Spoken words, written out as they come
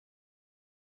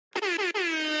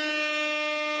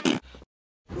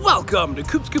Welcome to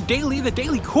WhoelsebutCoop Daily, the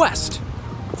daily quest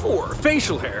for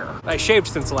facial hair. I shaved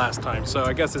since last time, so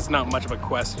I guess it's not much of a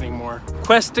quest anymore.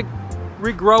 Quest to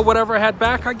regrow whatever I had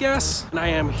back, I guess. And I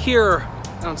am here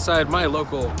outside my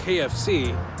local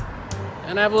KFC,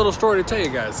 and I have a little story to tell you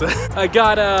guys. I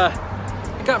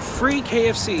got free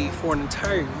KFC for an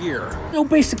entire year. So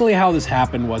basically how this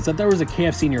happened was that there was a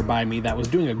KFC nearby me that was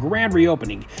doing a grand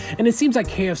reopening, and it seems like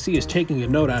KFC is taking a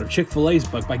note out of Chick-fil-A's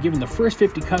book by giving the first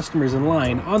 50 customers in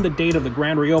line on the date of the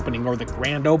grand reopening or the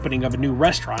grand opening of a new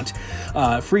restaurant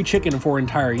free chicken for an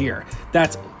entire year.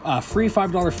 That's a free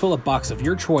 $5 fill-up box of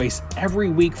your choice every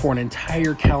week for an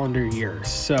entire calendar year.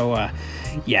 So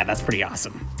yeah, that's pretty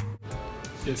awesome.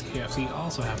 This KFC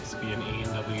also happens to be an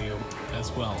A&W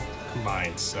as well,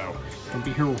 combined, so don't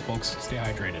be hero folks, stay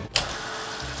hydrated.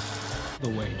 The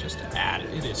way, just to add,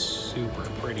 it is super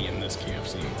pretty in this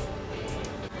KFC.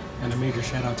 And a major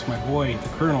shout out to my boy, the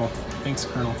Colonel. Thanks,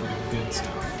 Colonel, for the good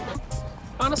stuff.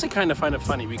 Honestly, kind of find it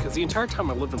funny because the entire time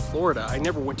I lived in Florida, I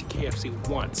never went to KFC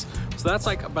once. So that's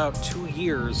like about 2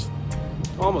 years,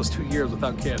 almost 2 years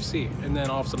without KFC. And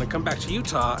then all of a sudden I come back to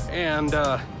Utah and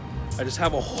I just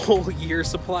have a whole year's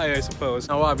supply, I suppose.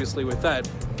 Now, obviously, with that,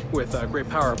 with great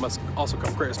power must also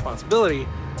come great responsibility,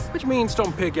 which means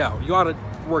don't pig out. You ought to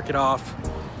work it off.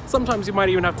 Sometimes you might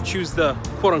even have to choose the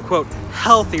quote-unquote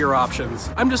healthier options.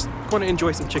 I'm just going to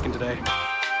enjoy some chicken today.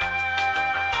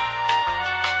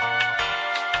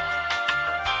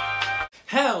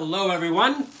 Hello,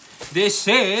 everyone. This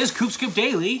is WhoelsebutCoop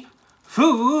Daily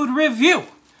Food Review.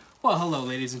 Well, hello,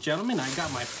 ladies and gentlemen. I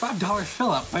got my $5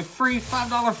 fill-up, my free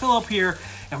 $5 fill-up here,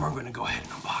 and we're gonna go ahead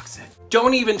and unbox it.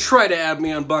 Don't even try to add me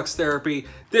unbox therapy.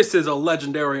 This is a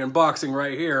legendary unboxing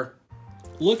right here.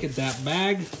 Look at that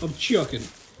bag of chicken.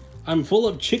 I'm full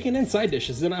of chicken and side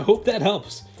dishes, and I hope that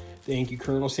helps. Thank you,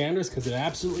 Colonel Sanders, because it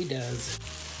absolutely does.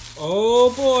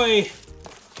 Oh boy.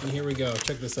 And here we go,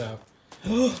 check this out.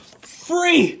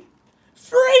 Free!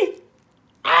 Free!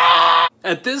 Ah!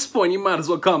 At this point, you might as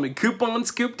well call me Coupon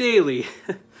Scoop Daily.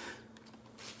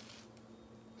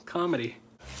 Comedy.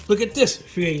 Look at this,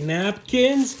 free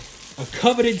napkins, a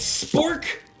coveted spork.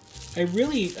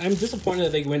 I'm disappointed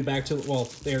that they went back to, well,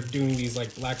 they're doing these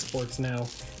like black sporks now.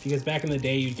 Because back in the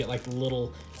day, you'd get like the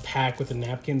little pack with the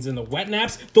napkins and the wet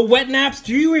naps. The wet naps,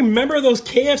 do you remember those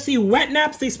KFC wet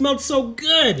naps? They smelled so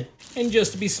good. And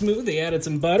just to be smooth, they added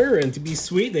some butter, and to be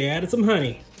sweet, they added some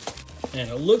honey. And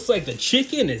it looks like the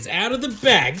chicken is out of the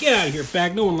bag. Get out of here,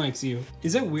 bag. No one likes you.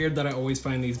 Is it weird that I always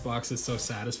find these boxes so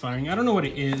satisfying? I don't know what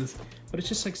it is, but it's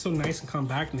just like so nice and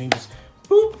compact, and they just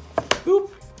boop, boop,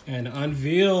 and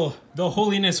unveil the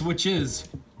holiness, which is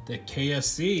the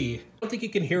KFC. I don't think you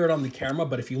can hear it on the camera,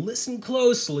 but if you listen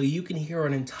closely, you can hear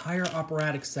an entire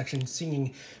operatic section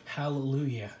singing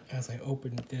hallelujah as I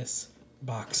open this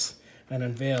box and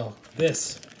unveil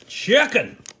this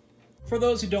chicken. For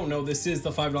those who don't know, this is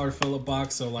the $5 fill-up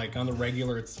box, so like on the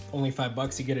regular, it's only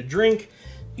 $5. You get a drink,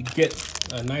 you get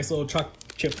a nice little chocolate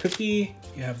chip cookie,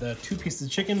 you have the 2 pieces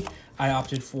of chicken. I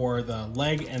opted for the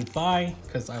leg and thigh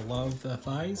because I love the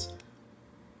thighs.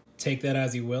 Take that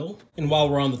as you will. And while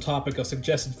we're on the topic of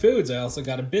suggested foods, I also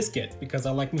got a biscuit because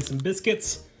I like me some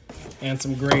biscuits and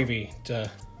some gravy to,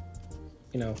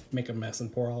 you know, make a mess and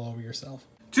pour all over yourself.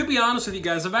 To be honest with you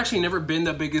guys, I've actually never been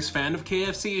the biggest fan of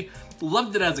KFC.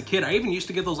 Loved it as a kid. I even used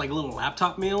to get those like little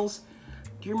laptop meals.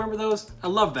 Do you remember those? I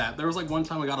love that. There was like one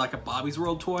time I got like a Bobby's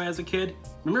World toy as a kid.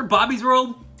 Remember Bobby's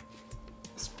World?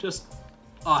 It's just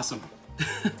awesome.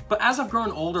 But as I've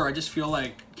grown older, I just feel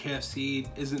like KFC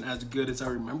isn't as good as I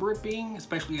remember it being,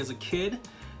 especially as a kid.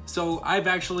 So I've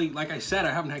actually, like I said,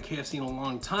 I haven't had KFC in a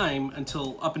long time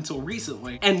up until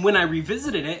recently. And when I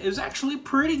revisited it, it was actually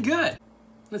pretty good.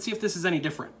 Let's see if this is any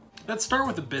different. Let's start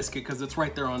with the biscuit because it's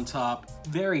right there on top.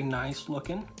 Very nice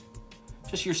looking.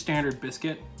 Just your standard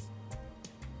biscuit.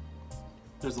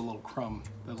 There's a little crumb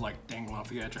that's like dangling off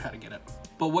the edge. I had to get it.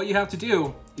 But what you have to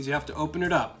do is you have to open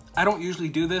it up. I don't usually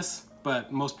do this,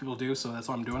 but most people do, so that's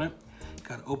why I'm doing it. You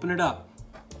gotta open it up.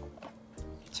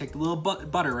 You take the little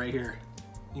butter right here,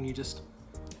 and you just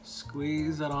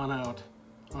squeeze that on out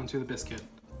onto the biscuit.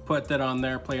 Put that on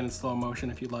there, play it in slow motion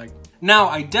if you'd like. Now,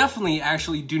 I definitely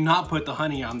actually do not put the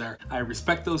honey on there. I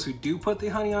respect those who do put the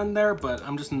honey on there, but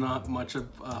I'm just not much of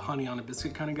a honey on a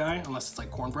biscuit kind of guy, unless it's like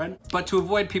cornbread. But to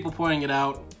avoid people pointing it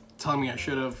out, telling me I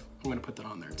should have, I'm gonna put that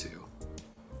on there too.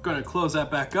 Gonna close that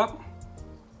back up.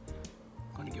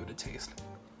 Gonna give it a taste.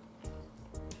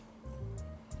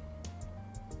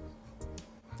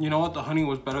 You know what? The honey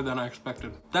was better than I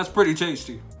expected. That's pretty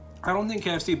tasty. I don't think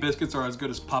KFC biscuits are as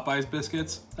good as Popeye's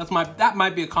biscuits. That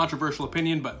might be a controversial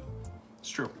opinion, but it's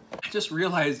true. I just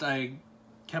realized I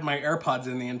kept my AirPods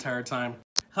in the entire time.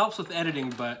 Helps with editing,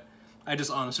 but I just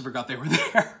honestly forgot they were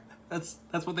there. That's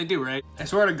what they do, right? I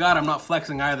swear to God, I'm not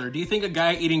flexing either. Do you think a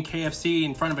guy eating KFC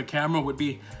in front of a camera would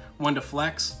be one to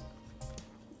flex?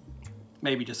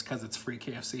 Maybe just because it's free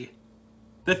KFC.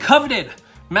 The coveted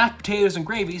mashed potatoes and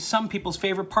gravy is some people's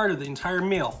favorite part of the entire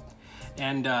meal.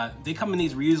 And they come in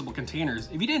these reusable containers.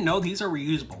 If you didn't know, these are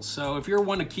reusable. So if you're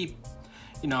one to keep,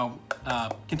 you know,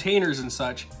 containers and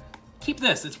such, keep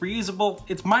this. It's reusable,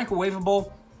 it's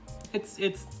microwavable.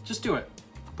 It's just do it.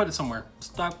 Put it somewhere.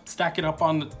 Stack it up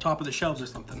on the top of the shelves or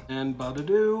something. And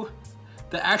ba-da-doo.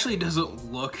 That actually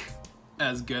doesn't look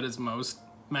as good as most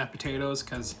mashed potatoes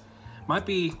because might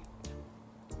be,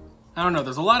 I don't know,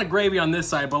 there's a lot of gravy on this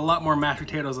side, but a lot more mashed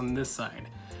potatoes on this side.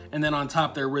 And then on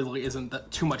top, there really isn't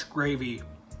too much gravy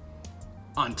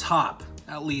on top.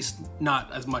 At least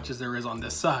not as much as there is on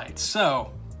this side.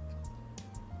 So,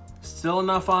 still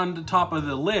enough on the top of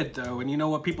the lid though, and you know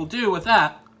what people do with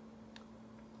that.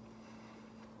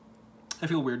 I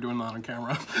feel weird doing that on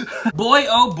camera. Boy,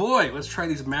 oh boy, let's try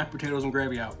these mashed potatoes and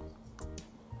gravy out.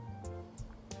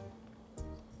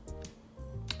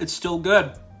 It's still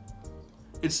good.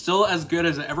 It's still as good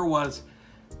as it ever was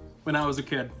when I was a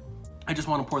kid. I just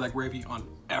want to pour that gravy on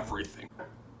everything.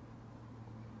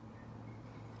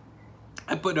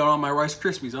 I put it on my Rice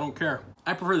Krispies, I don't care.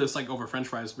 I prefer this like over French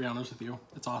fries, to be honest with you.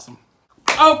 It's awesome.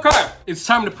 Okay, it's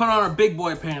time to put on our big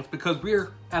boy pants because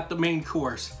we're at the main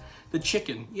course. The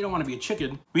chicken. You don't want to be a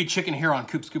chicken. We eat chicken here on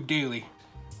Coop Scoop Daily.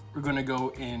 We're gonna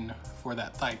go in for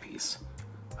that thigh piece.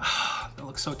 That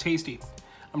looks so tasty.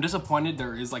 I'm disappointed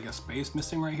there is like a space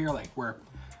missing right here, like where,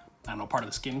 I don't know, part of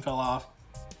the skin fell off.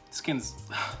 Skin's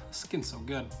so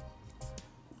good.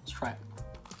 Let's try it.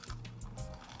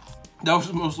 That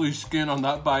was mostly skin on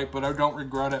that bite, but I don't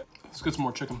regret it. Let's get some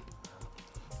more chicken.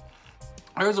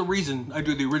 There's a reason I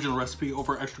do the original recipe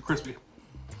over extra crispy.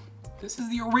 This is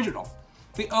the original.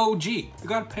 The OG. You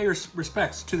gotta pay your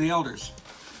respects to the elders.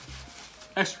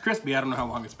 Extra crispy, I don't know how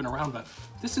long it's been around, but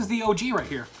this is the OG right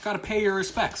here. Gotta pay your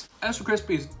respects. Extra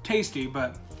crispy is tasty,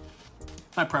 but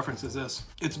my preference is this.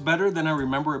 It's better than I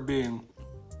remember it being.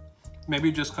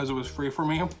 Maybe just because it was free for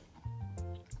me.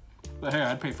 But hey,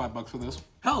 I'd pay $5 for this.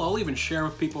 Hell, I'll even share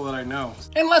with people that I know.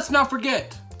 And let's not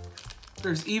forget,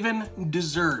 there's even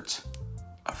dessert.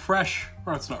 A fresh,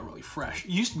 or it's not really fresh.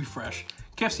 It used to be fresh.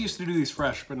 KFC used to do these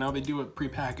fresh, but now they do it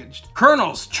prepackaged.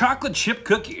 Colonel's chocolate chip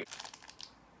cookie.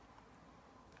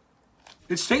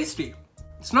 It's tasty.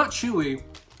 It's not chewy.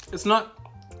 It's not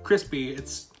crispy.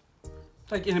 It's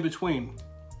like in between.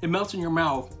 It melts in your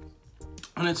mouth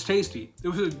and it's tasty.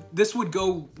 This would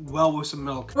go well with some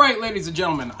milk. Right, ladies and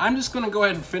gentlemen, I'm just gonna go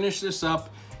ahead and finish this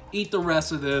up, eat the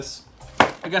rest of this.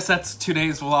 I guess that's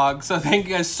today's vlog. So thank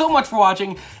you guys so much for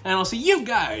watching, and I'll see you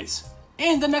guys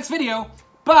in the next video.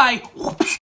 Bye.